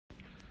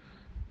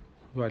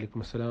Wa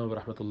alaikum assalam wa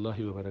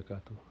rahmatullahi wa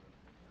barakatuh.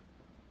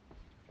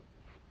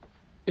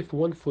 If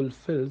one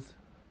fulfills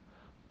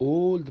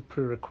all the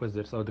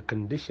prerequisites or the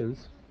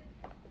conditions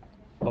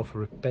of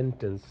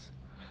repentance,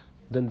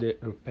 then the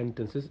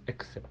repentance is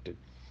accepted.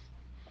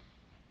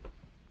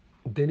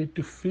 They need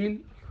to feel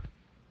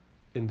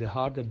in the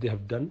heart that they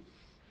have done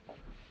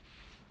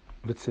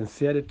with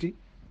sincerity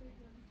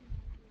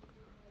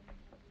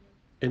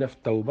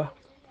enough tawbah,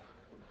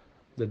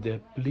 that they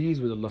are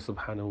pleased with Allah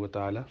subhanahu wa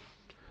ta'ala,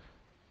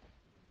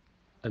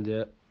 and they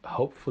are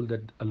hopeful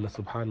that Allah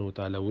subhanahu wa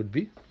ta'ala would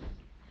be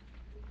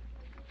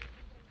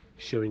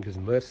showing His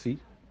mercy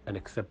and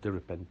accept their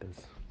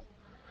repentance.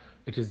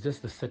 It is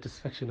just the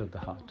satisfaction of the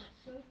heart.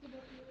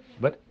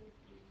 But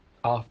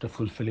after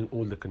fulfilling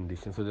all the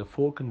conditions, so there are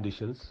four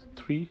conditions,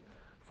 three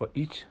for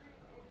each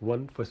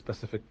one for a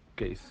specific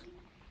case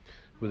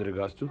with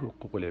regards to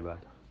huququl ibad.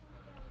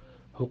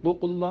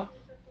 Huququllah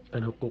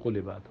and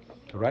huququl ibad.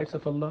 Rights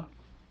of Allah,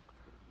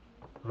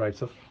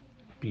 rights of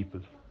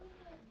people.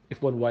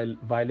 If one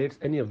violates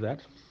any of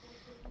that,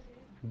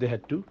 they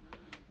had to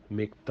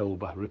make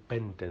tawbah,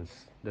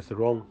 repentance. That's the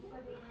wrong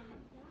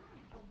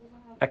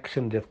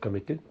action they've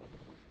committed.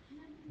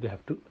 They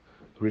have to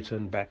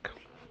return back.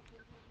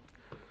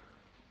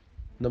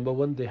 Number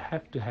one, they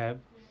have to have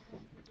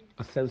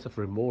a sense of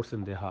remorse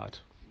in their heart,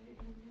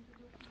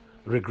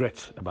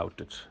 regret about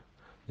it.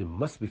 They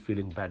must be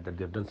feeling bad that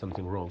they've done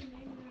something wrong.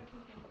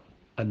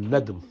 And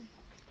nadam,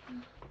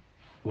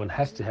 one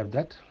has to have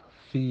that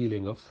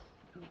feeling of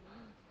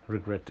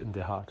regret in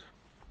their heart.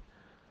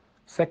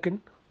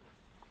 Second,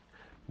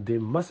 they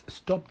must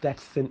stop that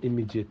sin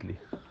immediately.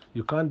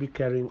 You can't be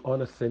carrying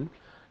on a sin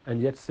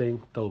and yet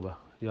saying, Tawbah,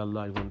 Ya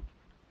Allah, I want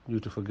you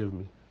to forgive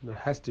me. There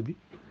has to be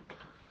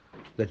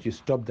that you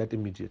stop that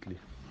immediately.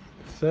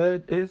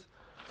 Third is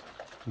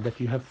that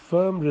you have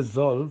firm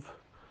resolve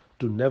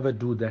to never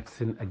do that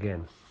sin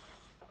again.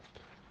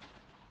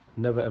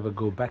 Never ever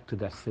go back to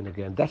that sin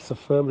again. That's a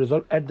firm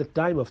resolve at the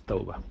time of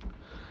Tawbah.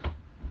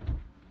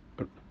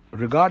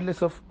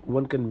 Regardless of,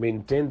 one can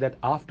maintain that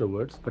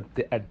afterwards, but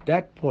at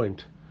that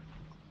point,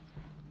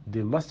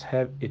 they must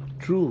have a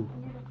true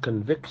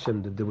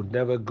conviction that they would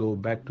never go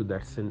back to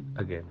that sin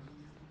again.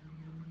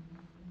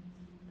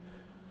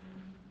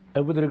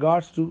 And with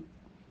regards to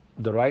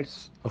the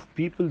rights of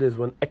people, there's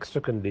one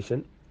extra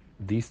condition,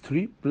 these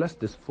three plus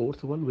this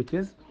fourth one, which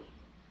is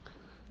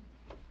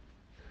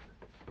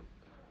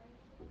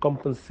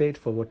compensate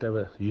for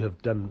whatever you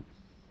have done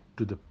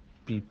to the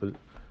people,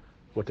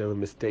 whatever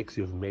mistakes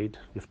you've made.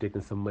 You've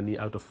taken some money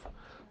out of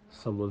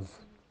someone's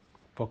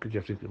pocket, you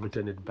have to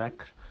return it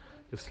back.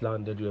 You've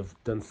slandered, you have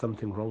done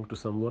something wrong to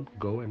someone,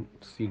 go and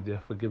seek their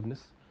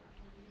forgiveness.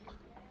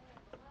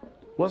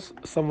 Once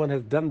someone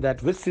has done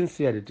that with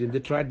sincerity and they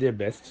tried their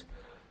best,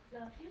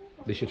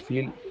 they should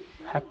feel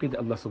happy that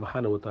Allah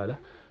subhanahu wa ta'ala,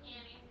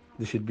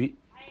 they should be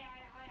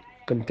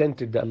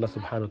contented that Allah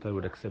subhanahu wa ta'ala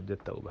would accept their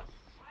tawbah.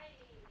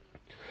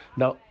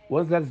 Now,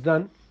 once that's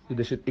done,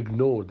 they should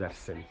ignore that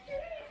sin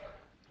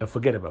and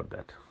forget about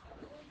that.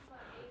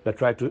 They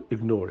try to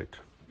ignore it,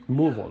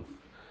 move on.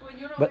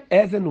 But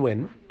as and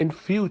when in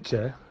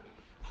future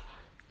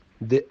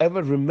they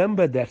ever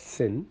remember that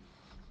sin,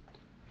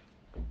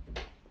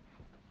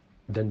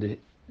 then they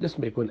just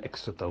make one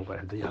extra tawbah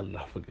and say,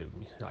 Allah, forgive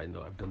me. I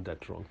know I've done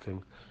that wrong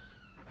thing.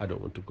 I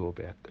don't want to go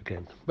back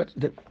again. But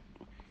then,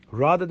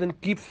 rather than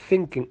keep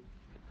thinking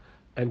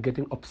and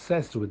getting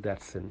obsessed with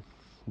that sin,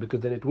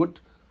 because then it would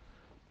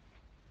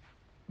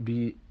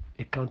be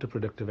a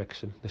counterproductive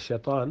action. The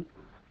shaitan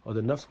or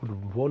the nafs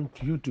would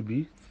want you to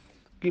be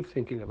keep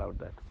thinking about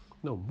that.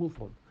 No,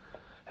 move on.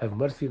 Have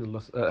mercy in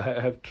Allah,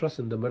 have trust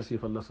in the mercy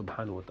of Allah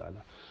subhanahu wa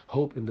ta'ala.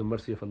 Hope in the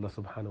mercy of Allah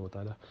subhanahu wa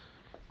ta'ala.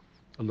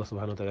 Allah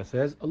subhanahu wa ta'ala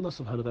says, Allah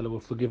subhanahu wa ta'ala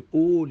will forgive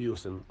all your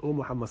sins. O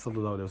Muhammad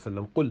sallallahu alayhi wa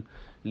sallam, قُلْ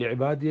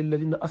لِعِبَادِيَ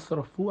الَّذِينَ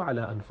أَسْرَفُوا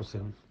عَلَىٰ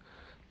أَنفُسِهِمْ.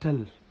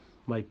 Tell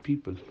my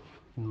people,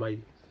 my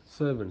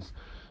servants,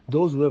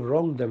 those who have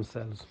wronged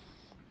themselves,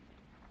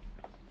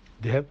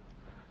 they have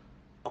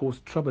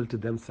caused trouble to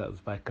themselves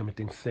by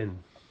committing sin.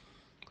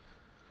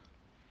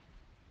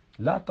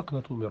 لا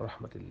تقنطوا من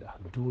رحمة الله.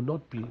 Do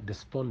not be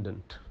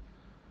despondent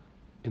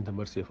in the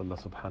mercy of Allah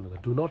subhanahu wa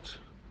ta'ala. Do not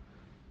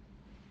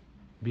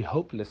be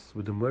hopeless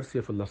with the mercy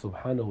of Allah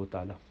subhanahu wa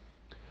ta'ala.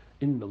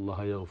 إن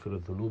الله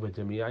يغفر الذنوب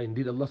جميعا.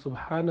 Indeed, Allah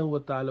subhanahu wa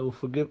ta'ala will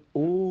forgive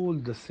all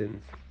the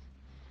sins.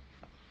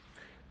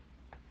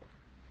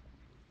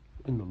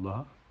 إن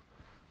الله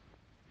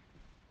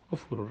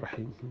غفور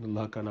رحيم. إن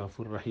الله كان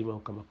غفور رحيما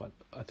كما قال.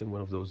 I think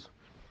one of those.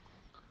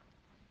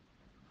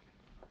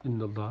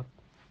 إن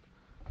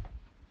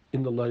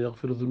الله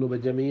يغفر الذنوب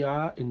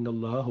جميعا إن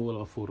الله هو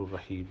الغفور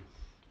الرحيم.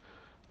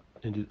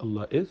 Indeed,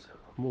 Allah is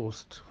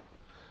most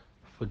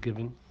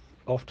forgiving,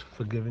 oft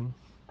forgiving,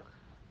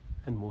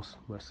 and most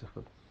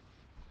merciful.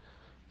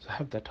 So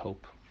have that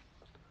hope.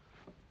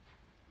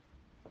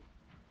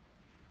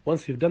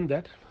 Once you've done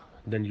that,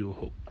 then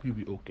you'll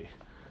be okay.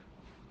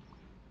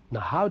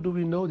 Now, how do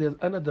we know? There's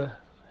another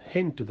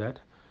hint to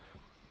that,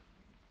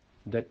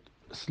 that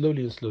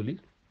slowly and slowly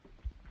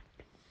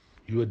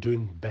you are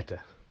doing better.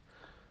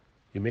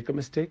 You make a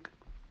mistake,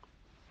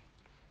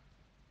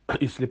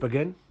 You slip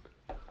again,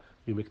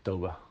 you make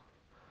tawbah.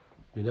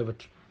 You never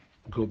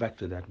go back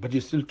to that. But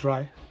you still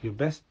try your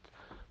best.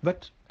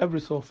 But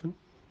every so often,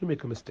 you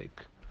make a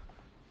mistake.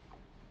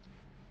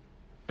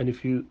 And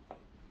if you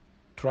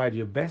tried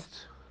your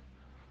best,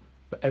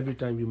 but every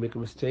time you make a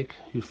mistake,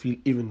 you feel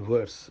even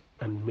worse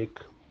and make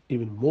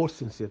even more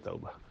sincere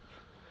tawbah.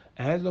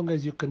 As long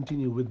as you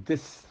continue with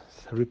this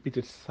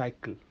repeated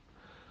cycle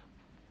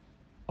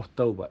of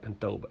tawbah and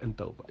tawbah and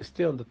tawbah,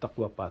 stay on the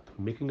taqwa path,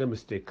 making a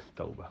mistake,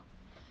 tawbah.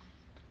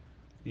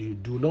 You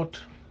do not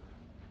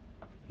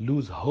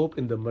lose hope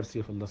in the mercy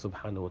of Allah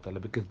subhanahu wa ta'ala,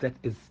 because that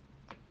is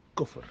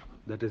kufr,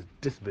 that is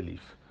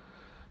disbelief.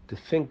 To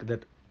think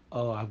that,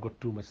 oh, I've got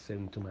too much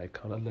sin to my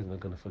account, Allah is not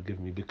going to forgive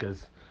me,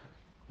 because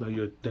now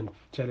you're then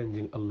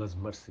challenging Allah's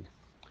mercy.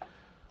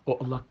 Or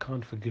Allah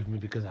can't forgive me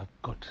because I've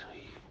got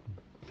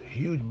a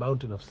huge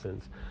mountain of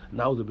sins.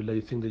 Now the billah,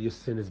 you think that your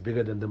sin is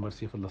bigger than the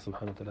mercy of Allah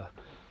subhanahu wa ta'ala.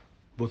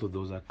 Both of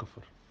those are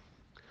kufr.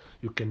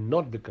 You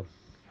cannot become.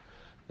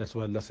 That's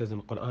why Allah says in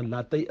the Quran,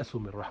 لا تيأسوا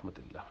من رحمة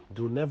الله.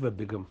 Do never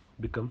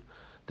become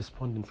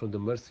despondent from the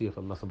mercy of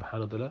Allah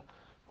subhanahu wa ta'ala.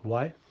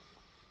 Why?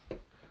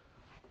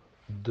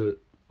 The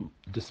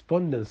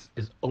despondence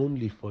is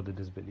only for the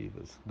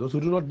disbelievers. Those who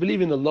do not believe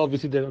in Allah,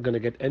 obviously they're not going to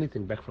get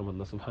anything back from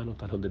Allah subhanahu wa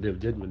ta'ala on the day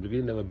of judgment, because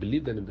you never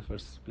believed that in the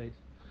first place.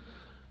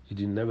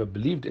 You never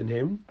believed in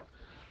Him,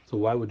 so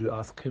why would you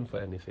ask Him for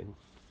anything?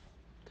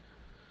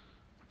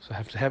 So I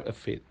have to have a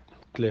faith,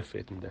 clear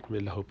faith in that. May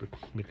Allah hope it,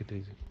 make it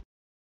easy.